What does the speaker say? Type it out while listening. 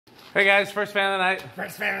Hey guys, first fan of the night.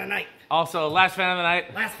 First fan of the night. Also, last fan of the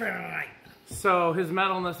night. Last fan of the night. So, His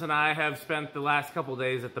Metalness and I have spent the last couple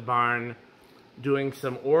days at the barn doing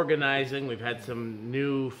some organizing. We've had some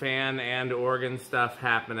new fan and organ stuff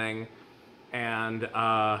happening. And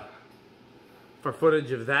for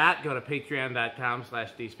footage of that, go to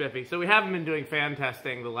patreon.com/dspiffy. So we haven't been doing fan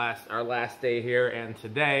testing our last day here and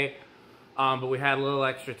today. But we had a little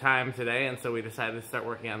extra time today, and so we decided to start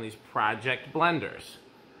working on these project blenders.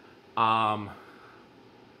 I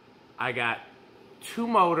got 2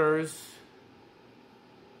 motors.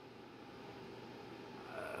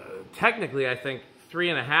 Technically, I think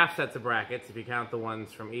 3.5 sets of brackets, if you count the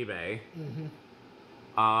ones from eBay.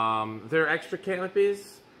 Mm-hmm. There are extra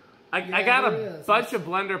canopies. I got a bunch of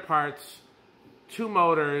blender parts, 2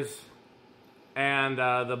 motors, and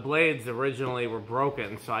the blades originally were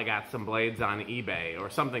broken, so I got some blades on eBay or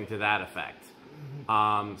something to that effect.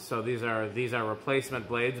 Mm-hmm. So these are replacement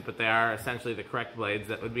blades, but they are essentially the correct blades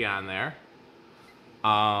that would be on there.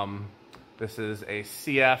 This is a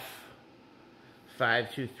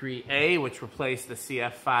CF-523A, which replaced the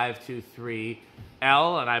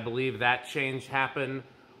CF-523L, and I believe that change happened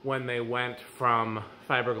when they went from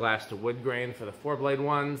fiberglass to wood grain for the 4-blade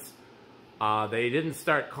ones. They didn't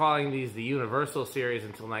start calling these the Universal series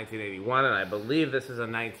until 1981, and I believe this is a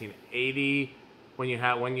 1980. When you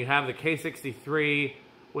have the K63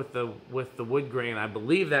 with the wood grain, I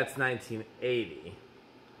believe that's 1980.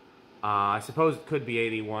 I suppose it could be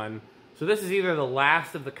 81. So this is either the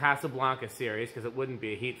last of the Casablanca series, because it wouldn't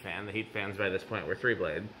be a heat fan. The heat fans by this point were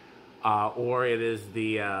 3-blade, or it is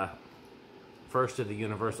the first of the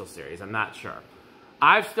Universal series. I'm not sure.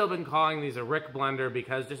 I've still been calling these a Rick blender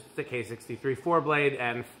because just the K63 4-blade,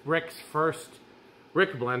 and Rick's first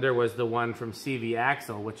Rick blender was the one from CV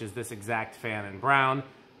Axle, which is this exact fan in brown.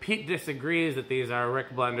 Pete disagrees that these are a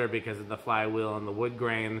Rick blender because of the flywheel and the wood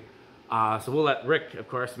grain. So we'll let Rick, of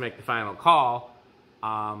course, make the final call.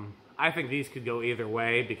 I think these could go either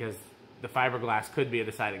way because the fiberglass could be a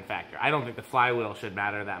deciding factor. I don't think the flywheel should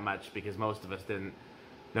matter that much because most of us didn't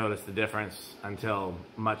notice the difference until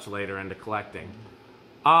much later into collecting.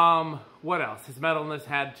 What else? His Metalness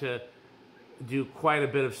had to do quite a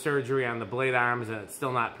bit of surgery on the blade arms, and it's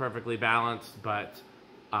still not perfectly balanced, but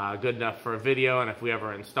good enough for a video, and if we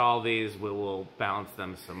ever install these, we will balance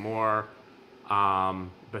them some more.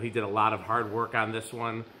 But he did a lot of hard work on this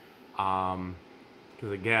one,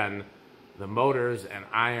 because again, the motors and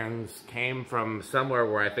irons came from somewhere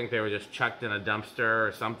where I think they were just chucked in a dumpster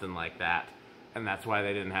or something like that, and that's why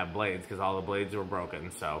they didn't have blades, because all the blades were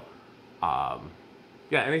broken. So yeah,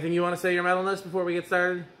 anything you want to say, Your Metalness, before we get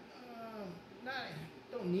started?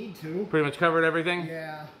 Don't need to. Pretty much covered everything?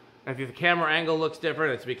 Yeah. If the camera angle looks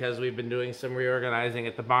different, it's because we've been doing some reorganizing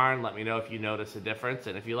at the barn. Let me know if you notice a difference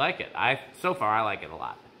and if you like it. So far, I like it a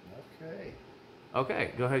lot. Okay.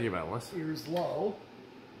 Okay, go ahead, Your Metalness. Here's low.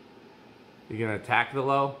 You gonna attack the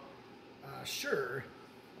low? Sure.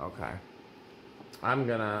 Okay. I'm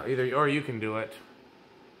gonna or you can do it.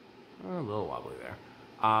 A little wobbly there.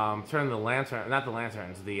 Turn the lantern, not the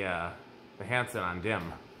lanterns, the Hansen on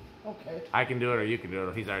dim. Okay. I can do it or you can do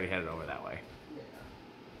it. He's already headed over that way. Yeah.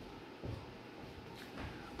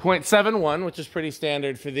 0.71, which is pretty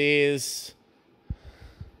standard for these.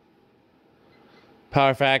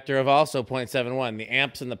 Power factor of also 0.71. The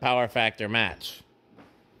amps and the power factor match.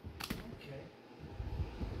 Okay.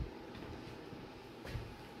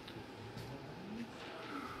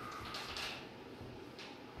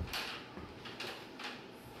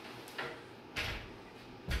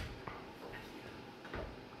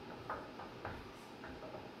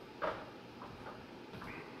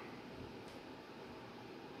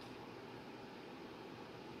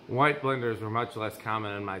 White blenders were much less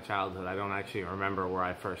common in my childhood. I don't actually remember where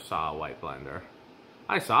I first saw a white blender.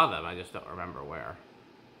 I saw them, I just don't remember where.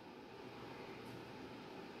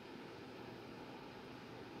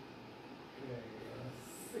 Okay,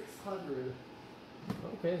 600.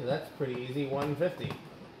 Okay, so that's pretty easy, 150.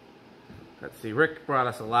 Let's see, Rick brought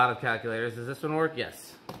us a lot of calculators. Does this one work?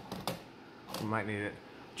 Yes. We might need it.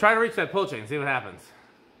 Try to reach that pull chain, see what happens.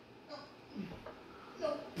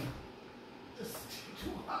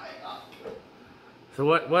 So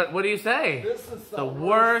what do you say? This is the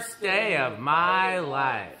worst day of my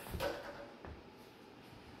life.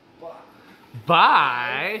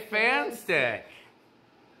 Buy fan stick.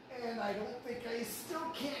 And I don't think I still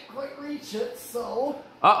can't quite reach it, so...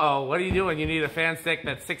 Uh-oh, what are you doing? You need a fan stick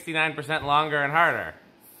that's 69% longer and harder.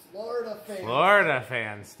 Florida fan. Florida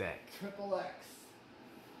fan stick. Triple X.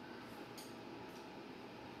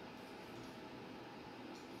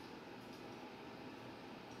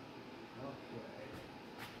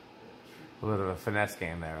 A little bit of a finesse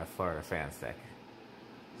game there with Florida fan stick.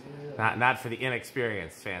 Yeah. Not for the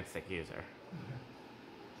inexperienced fan stick user.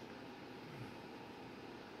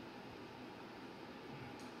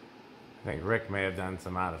 I think Rick may have done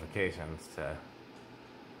some modifications to...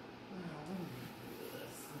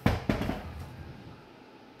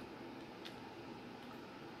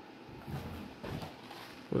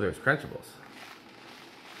 Oh, there's Crunchables.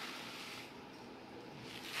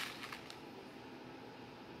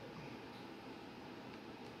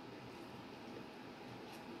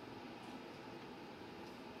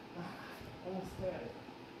 Almost had it.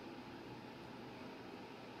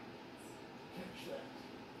 Catch that.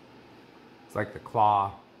 It's like the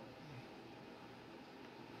claw.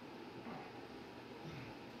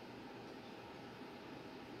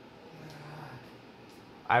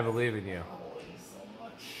 I believe in you. So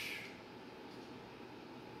much.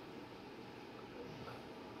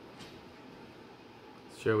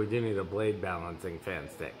 Sure, we do need a blade balancing fan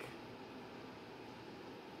stick.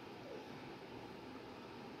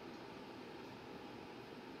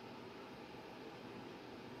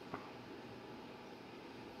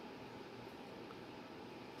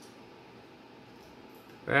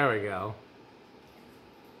 There we go.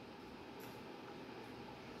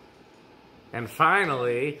 And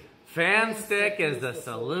finally, fan stick is the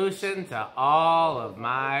solution to all of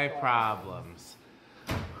my problems.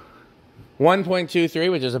 1.23,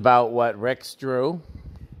 which is about what Rick's drew.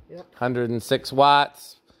 Yep. 106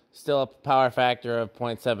 watts. Still a power factor of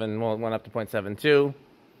 0.7, well, it went up to 0.72.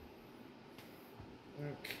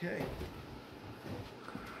 Okay.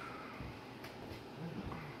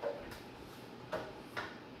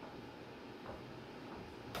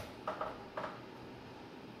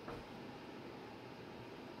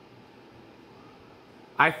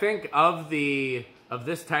 I think of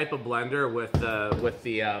this type of blender with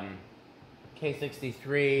the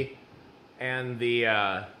K63 and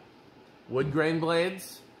the wood grain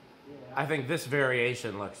blades. Yeah. I think this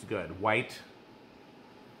variation looks good. White.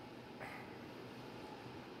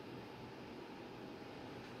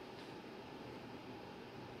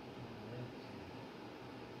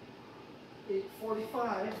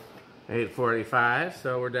 $845. 845,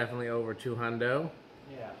 so we're definitely over 200.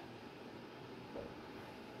 Yeah.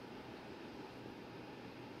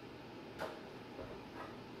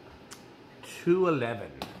 $211. Okay,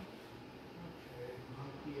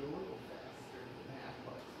 might be a little faster than that,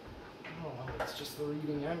 but I don't know. It's just the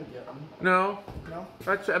reading I'm getting. No, No.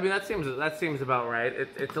 I mean that seems about right.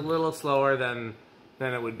 It's a little slower than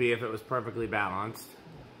it would be if it was perfectly balanced.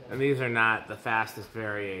 Okay. And these are not the fastest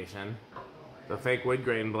variation. The fake wood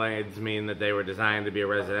grain blades mean that they were designed to be a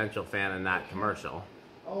residential fan and not commercial.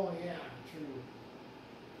 Oh yeah, true.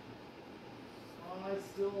 So I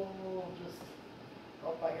still just.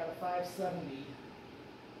 Oh, I got a 570.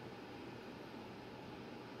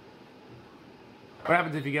 What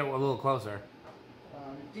happens if you get a little closer?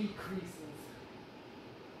 Decreases.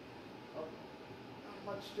 Oh,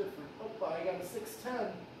 not much different. Oh, I got a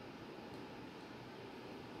 610.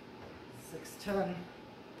 610.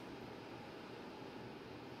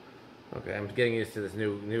 Okay, I'm getting used to this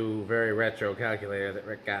new very retro calculator that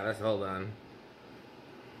Rick got us. Hold on.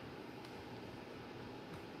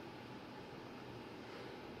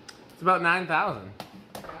 It's about 9,000.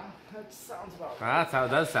 Yeah, that sounds about right. That's how it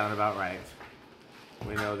does sound about right.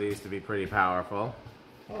 We know these to be pretty powerful.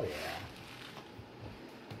 Oh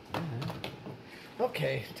yeah.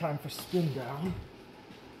 Okay, time for spin down.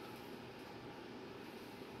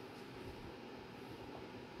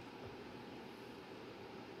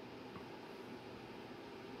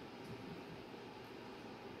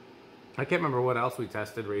 I can't remember what else we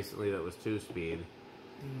tested recently that was 2-speed.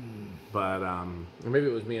 But, or maybe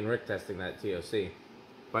it was me and Rick testing that TOC.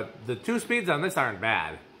 But the 2 speeds on this aren't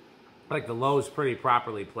bad. Like, the low's pretty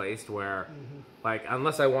properly placed where, like,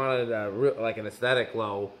 unless I wanted like an aesthetic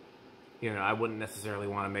low, you know, I wouldn't necessarily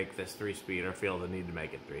want to make this 3-speed or feel the need to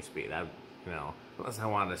make it 3-speed. You know, unless I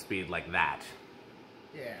wanted a speed like that.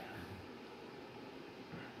 Yeah.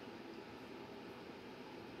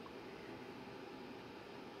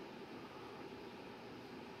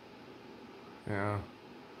 Yeah.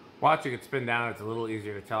 Watching it spin down, it's a little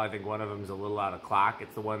easier to tell. I think one of them is a little out of clock.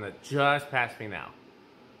 It's the one that just passed me now.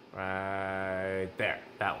 Right there.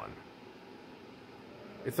 That one.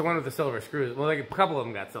 It's the one with the silver screws. Well, like a couple of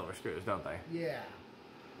them got silver screws, don't they? Yeah.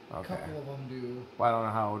 Okay. A couple of them do. Well, I don't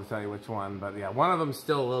know how to tell you which one, but yeah, one of them's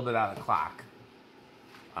still a little bit out of clock.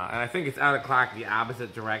 And I think it's out of clock the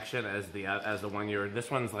opposite direction as the one you're...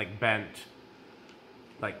 This one's like bent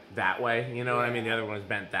like that way, you know what I mean? The other one is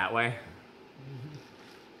bent that way.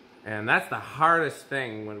 And that's the hardest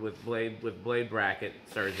thing with blade bracket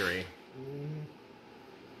surgery. Mm.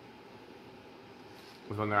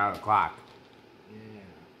 Was when they're out of clock.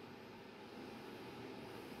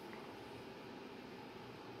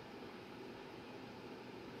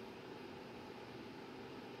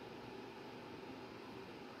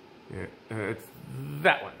 Yeah. It's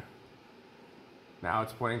that one. Now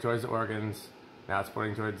it's pointing towards the organs. Now it's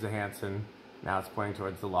pointing towards the Hanson. Now it's pointing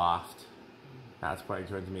towards the loft. Now it's pointing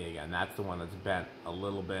towards me again. That's the one that's bent a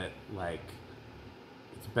little bit, like,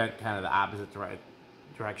 it's bent kind of the opposite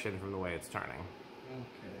direction from the way it's turning.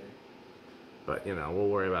 Okay. But, you know, we'll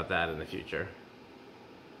worry about that in the future.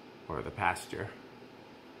 Or the pasture.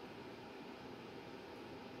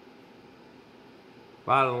 A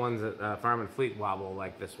lot of the ones at Farm and Fleet wobble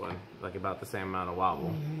like this one, like about the same amount of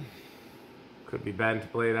wobble. Could be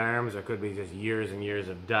bent blade arms, or could be just years and years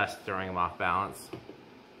of dust throwing them off balance.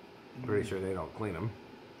 Pretty sure they don't clean them.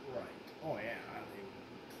 Right. Oh yeah.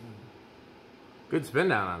 Good spin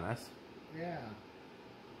down on this. Yeah.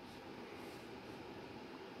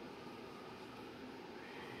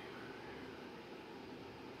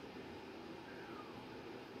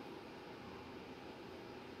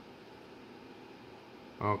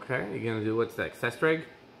 Okay, you gonna do what's next? Test rig?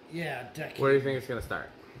 Yeah, decade. Where do you think it's gonna start?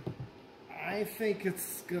 I think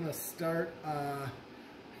it's gonna start,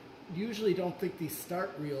 usually don't think these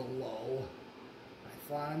start real low.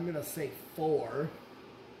 I'm gonna say 4.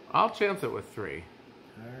 I'll chance it with 3.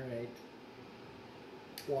 Alright.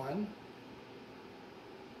 1,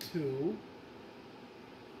 2,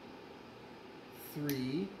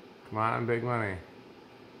 3. Come on, big money.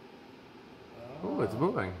 Oh, it's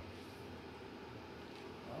moving.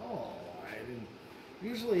 Oh, I didn't.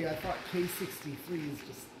 Usually I thought K63s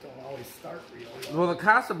just don't always start real low. Well, the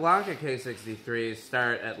Casablanca K63s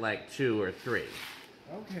start at like 2 or 3.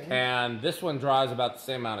 Okay. And this one draws about the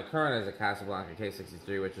same amount of current as a Casablanca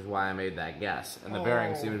K63, which is why I made that guess. And the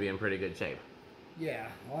bearings seem to be in pretty good shape. Yeah,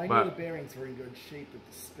 well, I knew the bearings were in good shape at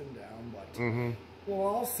the spin down, but well,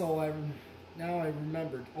 also now I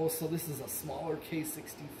remembered. Oh, so this is a smaller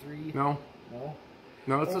K63. No,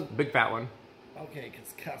 it's a big fat one. Okay,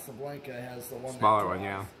 because Casablanca has the one smaller one,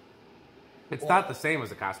 yeah. It's not the same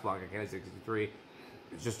as a Casablanca K63.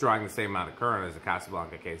 It's just drawing the same amount of current as a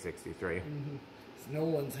Casablanca K63.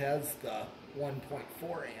 Nolan's has the 1.4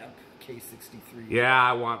 amp K63. Yeah,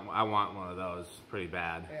 I want one of those pretty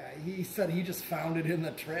bad. Yeah, he said he just found it in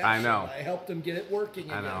the trash. I know. I helped him get it working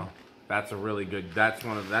again. I know. That's a really good. That's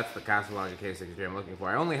the Casablanca K63 I'm looking for.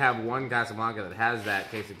 I only have one Casablanca that has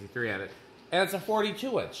that K63 on it, and it's a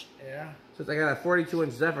 42-inch. Yeah. So it's like a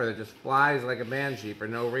 42-inch Zephyr that just flies like a banshee for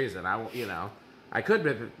no reason. I could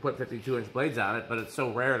put 52-inch blades on it, but it's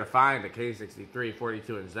so rare to find a K63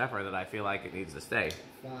 42-inch Zephyr that I feel like it needs to stay.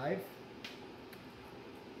 5.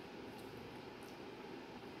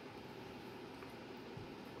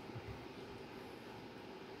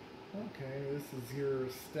 Okay, this is your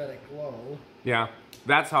static low. Yeah,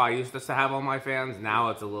 that's how I used to have all my fans. Now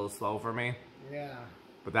it's a little slow for me. Yeah.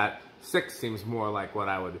 But that 6 seems more like what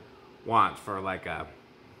I would want for like a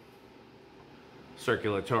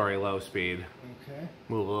circulatory low speed. Okay.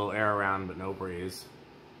 Move a little air around, but no breeze.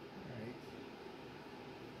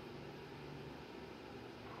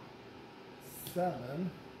 All right.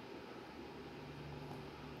 7.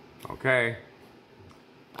 Okay.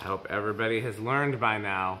 I hope everybody has learned by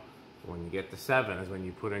now. When you get to 7 is when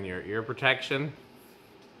you put in your ear protection.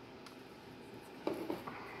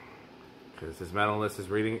 Because this metalist is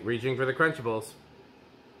reaching for the crunchables.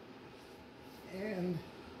 And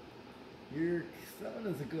your 7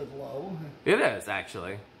 is a good low. It is,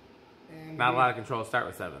 actually. And Not a lot of control start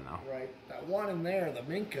with 7, though. Right. That one in there, the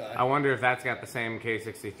Minka. I wonder if that's got the same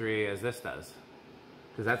K63 as this does.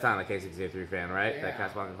 Because that's on a K63 fan, right? Yeah. That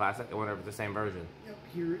Casablanca Classic. I wonder if it's the same version. Yep,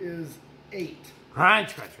 here is 8.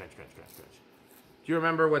 Crunch, crunch, crunch, crunch, crunch, crunch. Do you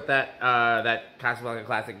remember what that Casablanca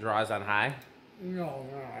Classic draws on high? No.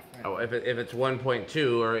 Oh, if it's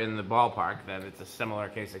 1.2 or in the ballpark, then it's a similar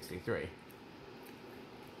K63.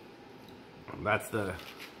 That's the...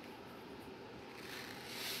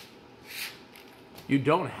 You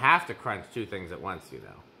don't have to crunch 2 things at once, you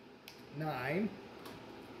know. 9.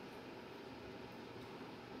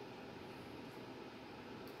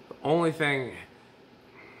 The only thing...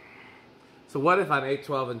 So what if on 8,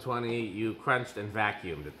 12, and 20 you crunched and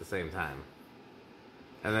vacuumed at the same time?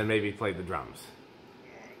 And then maybe played the drums?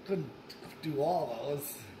 Couldn't do all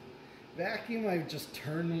those. Vacuum, I just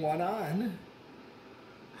turn one on.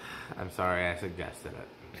 I'm sorry I suggested it.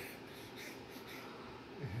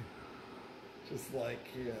 Just like,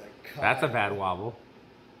 yeah. That's a bad wobble.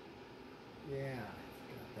 Yeah.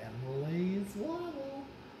 Got that Malaise wobble.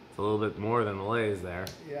 It's a little bit more than Malaise there.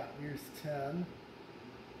 Yeah, here's 10.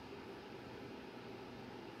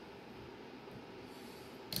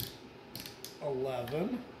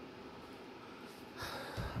 11.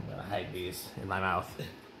 I'm gonna hide these in my mouth.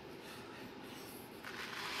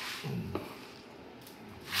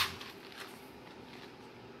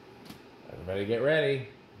 Everybody get ready.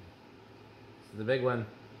 This is the big one.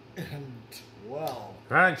 And 12.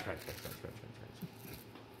 Crunch, crunch, crunch, crunch, crunch, crunch.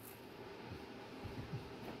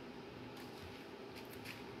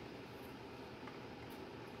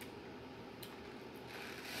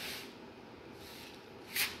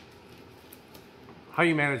 How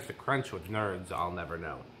you manage to crunch with nerds, I'll never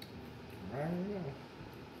know. I don't know.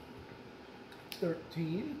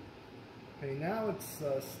 13. Okay, now it's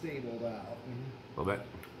stabled out. A little bit.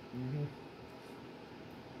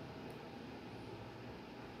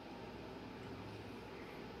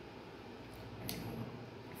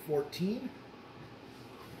 14.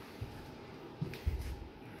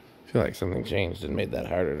 I feel like something changed and made that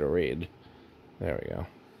harder to read. There we go.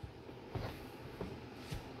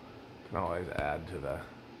 Can always add to the...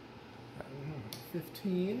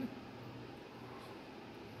 15.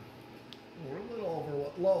 We're a little over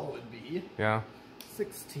what low would be. Yeah.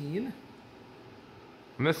 16.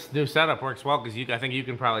 And this new setup works well because I think you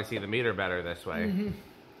can probably see the meter better this way.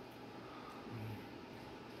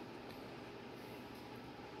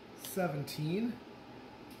 17.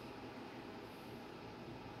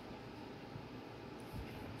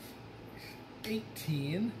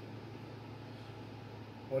 18.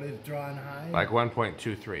 What is drawing high? Like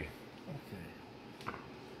 1.23. Okay.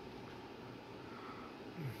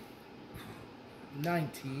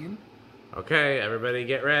 19. Okay, everybody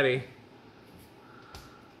get ready.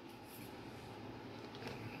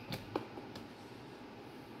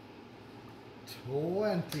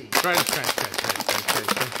 20. Crunch, crunch, crunch, crunch, crunch, crunch,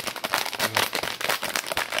 crunch.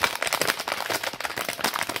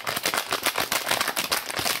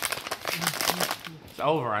 It's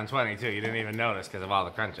over on 22. You didn't even notice because of all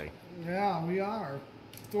the crunching. Yeah, we are.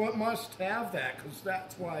 So it must have that, because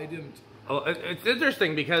that's why I didn't. Well, it's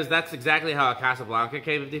interesting because that's exactly how a Casablanca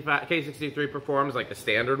K63 performs, like the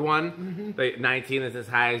standard one. The 19 is as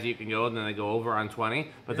high as you can go, and then they go over on 20.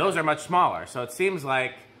 But those are much smaller, so it seems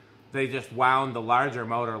like they just wound the larger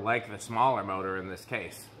motor like the smaller motor in this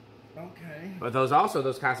case. Okay. But those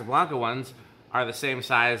Casablanca ones are the same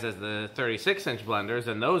size as the 36-inch blenders,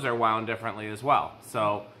 and those are wound differently as well.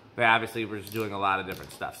 So they obviously were just doing a lot of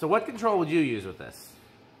different stuff. So what control would you use with this?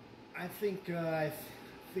 I think I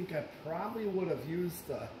probably would have used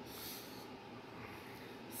the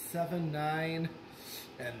 7, 9,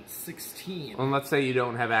 and 16. Well, let's say you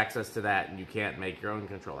don't have access to that and you can't make your own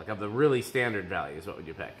control. Like of the really standard values, what would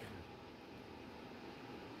you pick?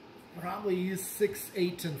 Probably use 6,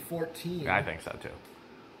 8, and 14. I think so too.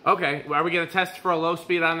 Okay, well, are we going to test for a low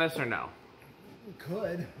speed on this or no? We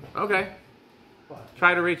could. Okay. But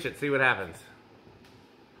Try to reach it, see what happens.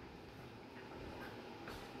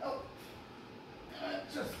 oh,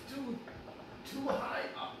 just too high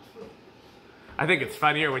up. I think it's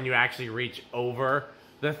funnier when you actually reach over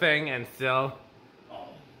the thing and still,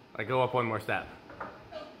 like, go up one more step.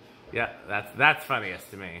 Yeah, that's funniest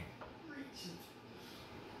to me. Reach it.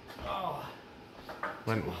 Oh,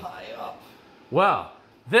 too high up. Well,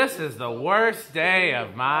 this is the worst day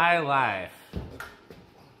of my life.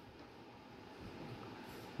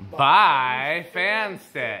 Bye, fan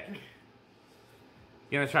stick.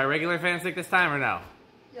 You gonna try regular fan stick this time or no?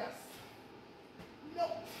 Yes.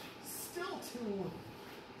 Nope. Still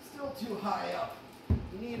too high up.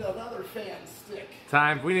 We need another fan stick.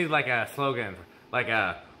 We need like a slogan, like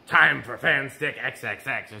a time for fan stick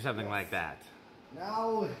XXX or something like that.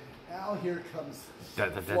 Now here comes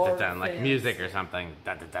like music or something.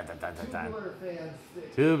 tubular fan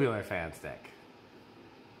stick. Tubular fan stick.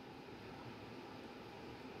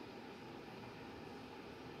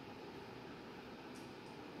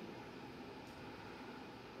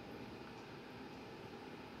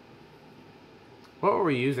 What were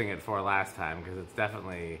we using it for last time? Because it's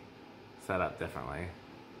definitely set up differently.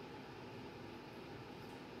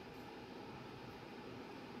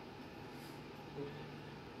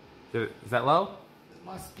 Is that low? It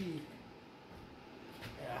must be.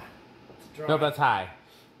 Yeah. It's dry. No, that's high.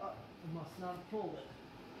 I must not have pulled it.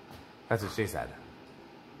 That's what she said.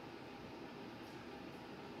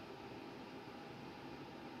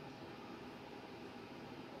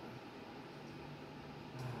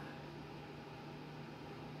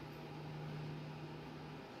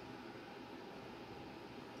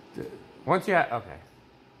 Once you have, okay.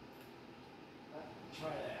 Try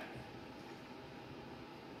that.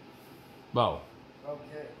 Low.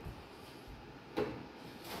 Okay.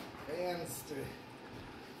 Fan stick.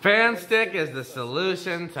 Fan stick is the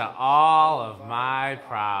solution to all of my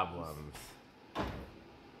problems.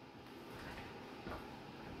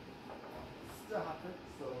 stop it,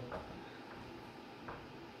 so...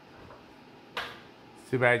 It's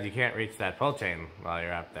too bad you can't reach that pull chain while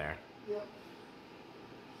you're up there. Yep.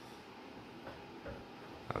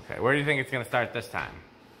 Okay, where do you think it's going to start this time?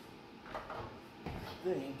 I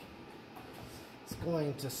think it's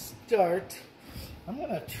going to start... I'm going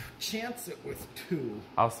to chance it with 2.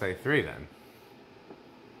 I'll say 3 then.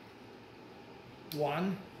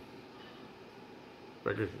 1.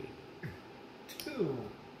 Burger 2.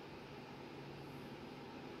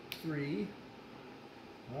 3.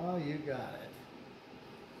 Oh, you got it.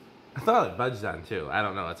 I thought it budged on 2. I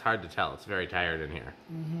don't know. It's hard to tell. It's very tired in here.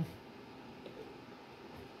 Mm-hmm.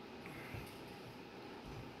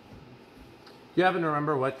 Do you happen to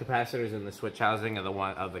remember what capacitors in the switch housing of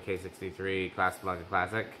the K63 Casablanca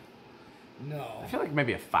Classic? No. I feel like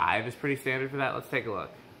maybe a 5 is pretty standard for that. Let's take a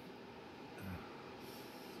look.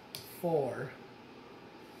 4.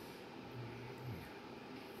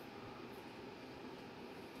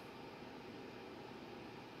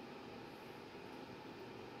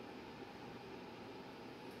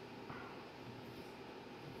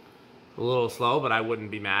 A little slow, but I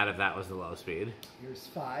wouldn't be mad if that was the low speed. Here's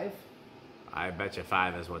 5. I bet you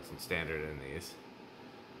 5 is what's standard in these.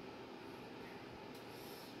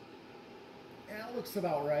 Yeah, it looks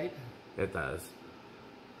about right. It does.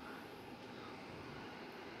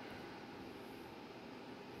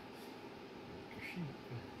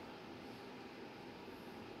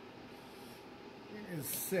 It is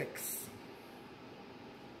 6.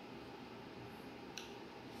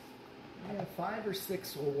 Yeah, 5 or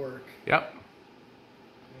 6 will work. Yep.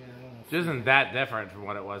 Yeah, I don't know. Which isn't that different from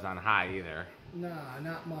what it was on high either. Nah,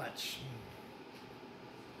 not much.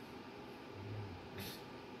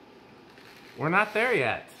 We're not there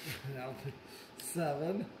yet. No,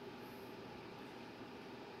 7.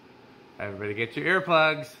 Everybody get your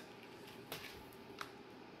earplugs.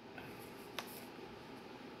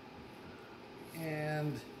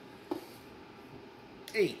 And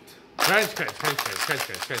 8. Crunch, crunch, crunch, crunch, crunch,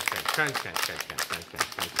 crunch, crunch, crunch, crunch, crunch, crunch, crunch, crunch,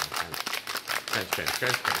 crunch, crunch, crunch, crunch. Crunch, crunch,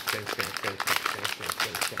 crunch, crunch, crunch, crunch, crunch, crunch, crunch,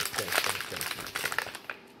 crunch, crunch, crunch, crunch, crunch, crunch.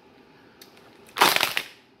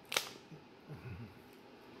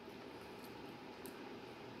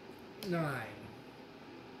 9.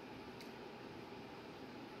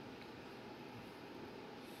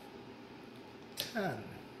 10.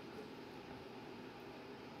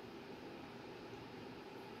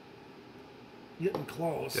 Getting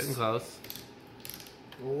close. Getting close.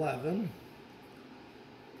 11.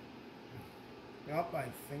 Yep, I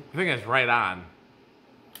think it's right on.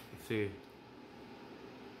 Let's see.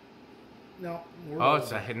 no. Oh,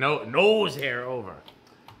 it's a nose hair over.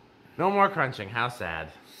 No more crunching. How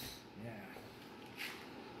sad. Yeah.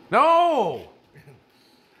 No!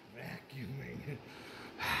 Vacuuming.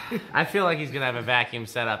 I feel like he's gonna have a vacuum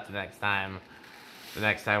set up the next time. The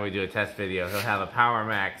next time we do a test video, he'll have a Power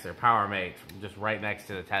Max or Power Mate just right next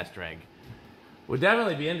to the test rig. Would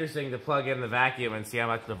definitely be interesting to plug in the vacuum and see how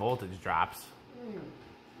much the voltage drops.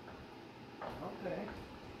 Okay.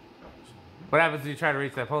 What happens if you try to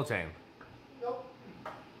reach that pull chain? Nope.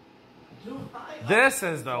 Too high. This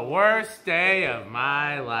is the worst day of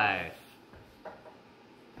my life.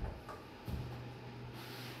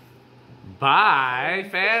 Bye,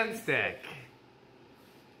 fan stick.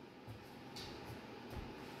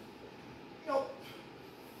 Nope.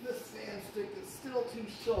 This fan stick is still too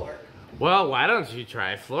short. Well, why don't you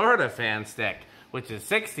try Florida fan stick, which is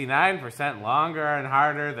 69% longer and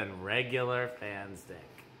harder than regular fan stick.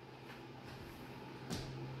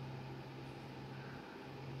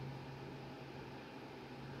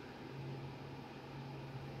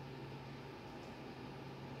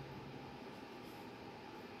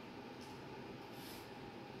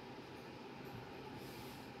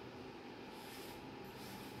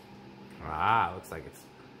 Ah, looks like it's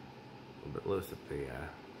a little bit loose at the...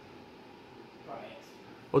 Right.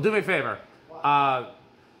 Well, do me a favor.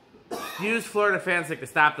 Use Florida fan stick to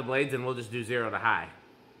stop the blades, and we'll just do 0 to high.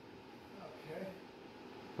 Okay.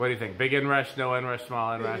 What do you think? Big inrush, no inrush,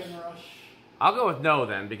 small inrush? Big inrush. I'll go with no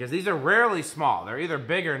then, because these are rarely small. They're either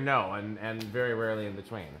big or no, and very rarely in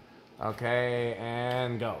between. Okay,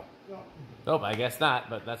 and go. No. Nope, I guess not,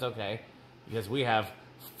 but that's okay. Because we have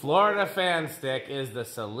Florida fan stick is the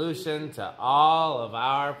solution to all of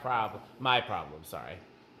our problems. My problems, sorry.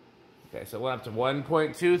 Okay, so it went up to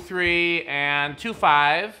 1.23 and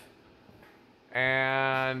 2.5.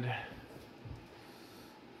 And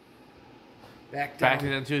Back back to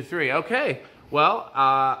down. 2.3. Okay, well,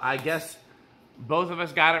 I guess both of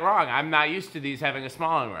us got it wrong. I'm not used to these having a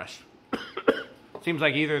small inrush. Seems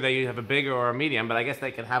like either they have a big or a medium, but I guess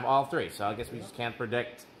they can have all three. So I guess we just can't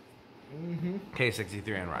predict K63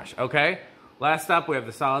 inrush. Okay, Last up, we have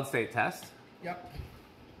the solid state test. Yep.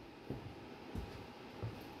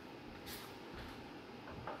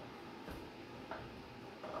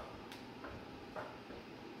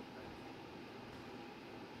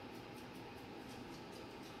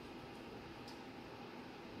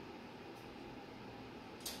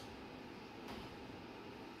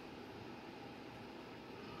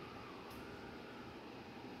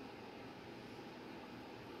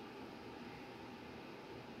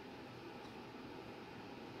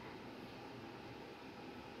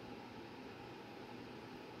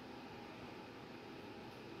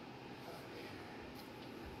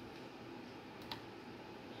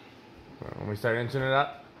 When we start inching it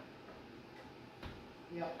up.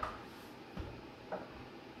 Yep.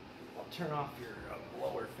 I'll turn off your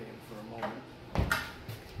blower fan for a moment.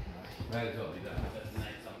 Might as well be done. The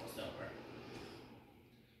night's almost over.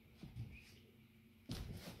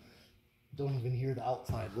 Don't even hear the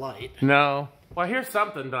outside light. No. Well, I hear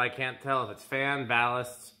something, but I can't tell if it's fan,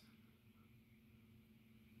 ballasts.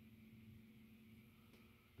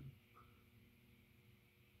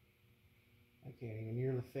 I can't even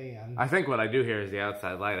hear the fan. I think what I do hear is the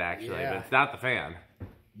outside light, actually, Yeah. but it's not the fan.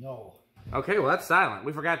 No. Okay, well, that's silent.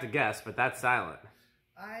 We forgot to guess, but that's silent.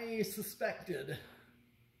 I suspected. Do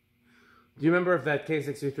you remember if that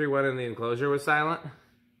K63 one in the enclosure was silent?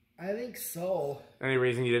 I think so. Any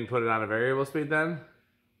reason you didn't put it on a variable speed then?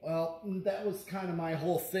 Well, that was kind of my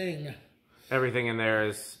whole thing. Everything in there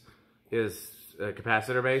is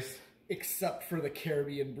capacitor based? Except for the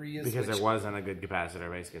Caribbean Breeze. Because there wasn't a good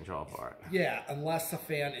capacitor based control for it. Yeah, unless the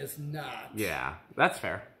fan is not. Yeah, that's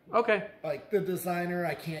fair. Okay. Like the designer,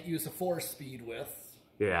 I can't use a 4-speed with.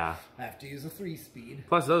 Yeah. I have to use a 3-speed.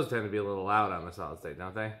 Plus, those tend to be a little loud on the solid state,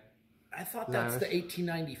 don't they? I thought that's the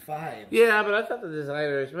 1895. Yeah, but I thought the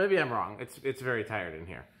designers... Maybe I'm wrong. It's very tired in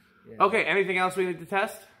here. Yeah. Okay, anything else we need to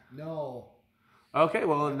test? No. Okay,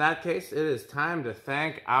 well, in that case, it is time to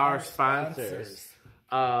thank our sponsors.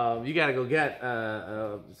 You got to go get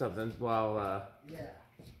something while... Yeah.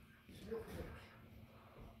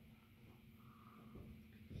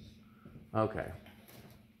 Okay.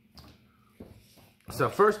 So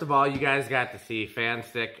first of all, you guys got to see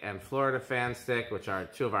Fanstick and Florida Fanstick, which are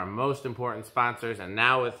two of our most important sponsors, and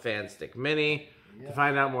now with Fanstick Mini. Yep. To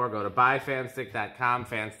find out more, go to buyfanstick.com,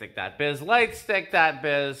 fanstick.biz,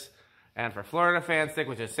 lightstick.biz, and for Florida Fanstick,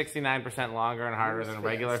 which is 69% longer and harder than a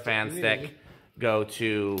regular Fanstick, go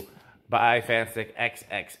to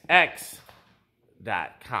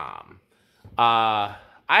buyfanstickxxx.com. I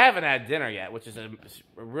haven't had dinner yet, which is a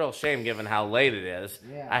real shame given how late it is.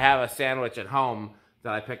 Yeah. I have a sandwich at home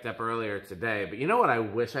that I picked up earlier today. But you know what I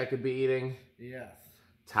wish I could be eating? Yes.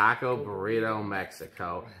 Taco Burrito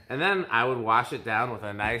Mexico. And then I would wash it down with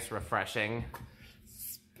a nice, refreshing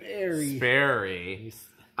Sperry.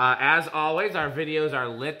 As always, our videos are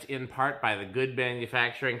lit in part by the Good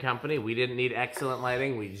Manufacturing Company. We didn't need excellent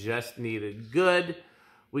lighting. We just needed good.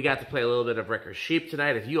 We got to play a little bit of Rick or Sheep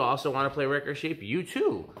tonight. If you also want to play Rick or Sheep, you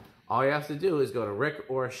too. All you have to do is go to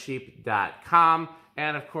rickorsheep.com.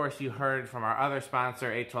 And of course, you heard from our other sponsor,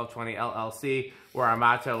 81220 LLC, where our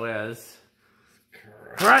motto is...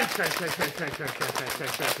 Crunch, crunch, crunch, crunch, crunch, crunch, crunch, crunch,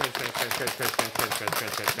 crunch, crunch, crunch, crunch, crunch, crunch,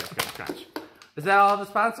 crunch, crunch, crunch, crunch. Is that all the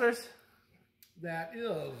sponsors? That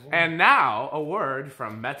is. And now, a word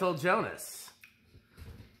from Metal Jonas.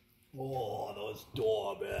 Oh, those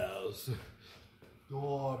doorbells.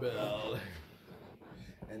 Doorbell.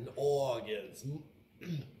 And organs.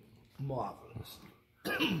 Marvelous.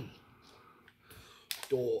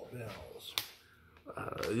 Doorbells.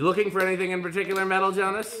 You looking for anything in particular, Metal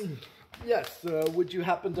Jonas? Yes, would you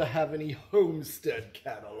happen to have any Homestead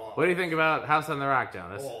catalog? What do you think about House on the Rock,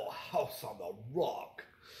 Jonas? Oh, House on the Rock.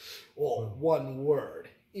 Oh, one word.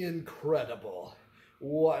 Incredible.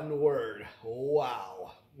 One word.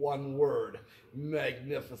 Wow. One word.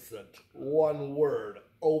 Magnificent. One word.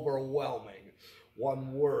 Overwhelming.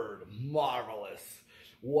 One word. Marvelous.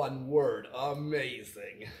 One word.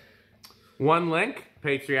 Amazing. One link.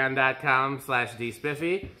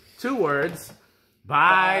 Patreon.com/dspiffy. 2 words.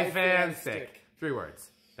 Buy Fanstick. 3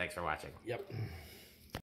 words. Thanks for watching. Yep.